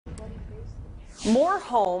More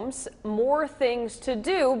homes, more things to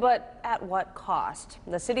do, but at what cost?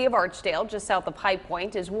 The city of Archdale, just south of High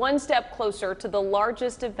Point, is one step closer to the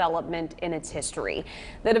largest development in its history.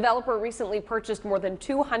 The developer recently purchased more than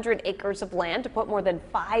 200 acres of land to put more than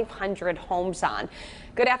 500 homes on.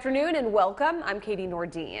 Good afternoon and welcome. I'm Katie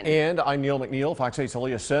Nordine. And I'm Neil McNeil. Fox 8's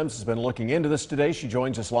Aaliyah Sims has been looking into this today. She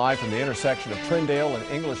joins us live from the intersection of Trindale and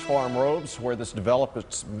English Farm Roads, where this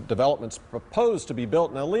development's proposed to be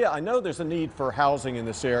built. Now, Aaliyah, I know there's a need for housing in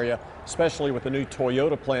this area, especially with the new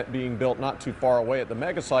Toyota plant being built not too far away at the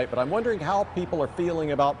mega site, but I'm wondering how people are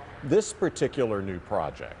feeling about this particular new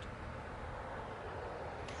project.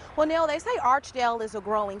 Well, Neil, they say Archdale is a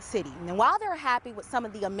growing city, and while they're happy with some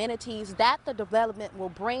of the amenities that the development will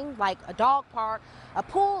bring, like a dog park, a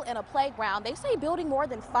pool, and a playground, they say building more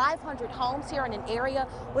than 500 homes here in an area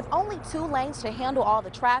with only 2 lanes to handle all the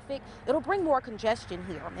traffic, it'll bring more congestion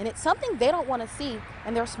here, and it's something they don't want to see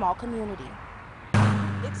in their small community.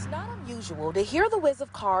 It's not unusual to hear the whiz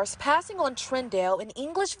of cars passing on Trindale and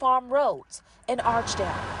English Farm Roads in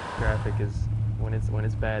Archdale. Traffic is, when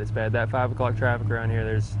it's bad, it's bad. That 5 o'clock traffic around here,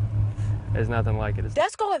 there's nothing like it.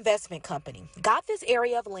 Desco Investment Company got this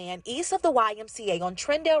area of land east of the YMCA on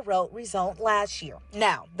Trindale Road rezoned last year.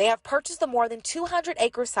 Now, they have purchased the more than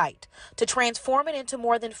 200-acre site to transform it into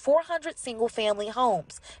more than 400 single-family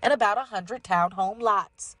homes and about 100 townhome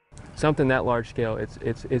lots. Something that large scale,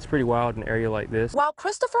 it's pretty wild in an area like this. While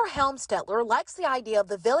Christopher Helmstetler likes the idea of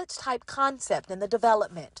the village-type concept in the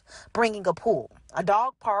development, bringing a pool, a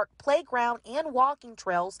dog park, playground, and walking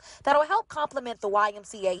trails that'll help complement the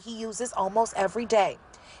YMCA he uses almost every day.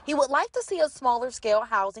 He would like to see a smaller-scale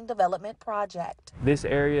housing development project. This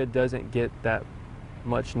area doesn't get that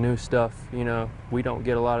much new stuff, you know. We don't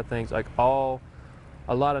get a lot of things, like a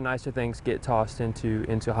lot of nicer things get tossed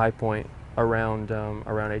into High Point around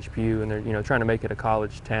HPU, and they're trying to make it a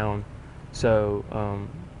college town. So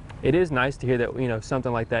it is nice to hear that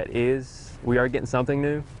something like that we are getting something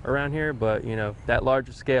new around here, but that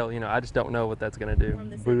larger scale, I just don't know what that's going to do.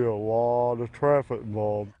 Be a lot of traffic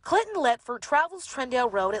involved. Clinton Ledford travels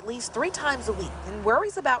Trindale Road at least 3 times a week and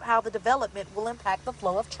worries about how the development will impact the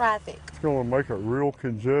flow of traffic. It's going to make it real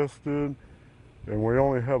congested, and we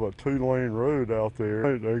only have a 2-lane road out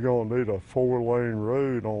there. They're going to need a 4-lane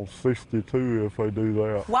road on 62 if they do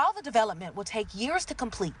that. While the development will take years to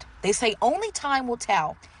complete, they say only time will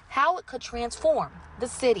tell how it could transform the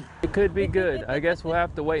city. It could be good. I guess we'll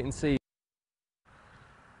have to wait and see.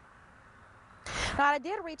 Now, I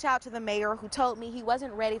did reach out to the mayor, who told me he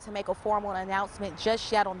wasn't ready to make a formal announcement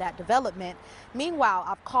just yet on that development. Meanwhile,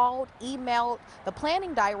 I've called, emailed the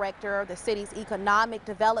planning director, the city's economic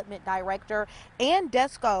development director, and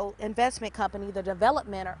Desco Investment Company, the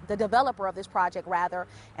developer of this project, rather,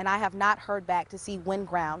 and I have not heard back to see when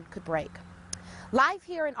ground could break. Live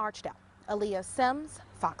here in Archdale, Aaliyah Sims,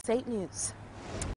 Fox 8 News.